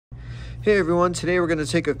Hey everyone, today we're going to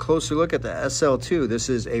take a closer look at the SL2. This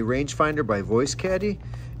is a rangefinder by Caddie,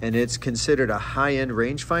 and it's considered a high-end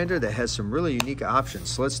rangefinder that has some really unique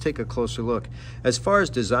options. So let's take a closer look. As far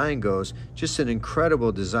as design goes, just an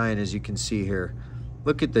incredible design as you can see here.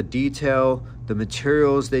 Look at the detail, the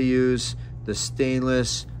materials they use, the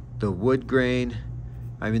stainless, the wood grain.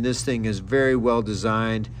 I mean, this thing is very well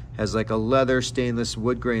designed, has like a leather stainless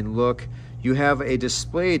wood grain look. You have a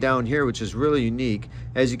display down here which is really unique.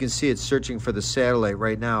 As you can see, it's searching for the satellite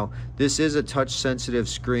right now. This is a touch sensitive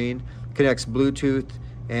screen, connects Bluetooth,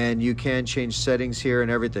 and you can change settings here and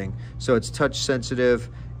everything. So it's touch sensitive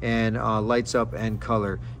and lights up and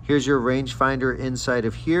color. Here's your rangefinder inside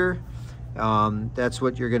of here. That's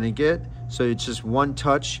what you're gonna get. So it's just one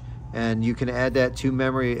touch, and you can add that to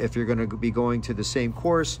memory if you're gonna be going to the same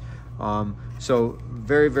course. So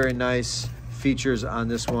very, very nice features on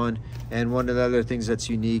this one. And one of the other things that's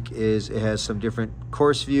unique is it has some different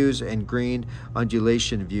course views and green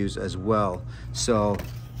undulation views as well. So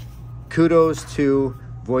kudos to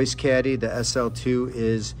Caddie. The SL2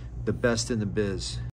 is the best in the biz.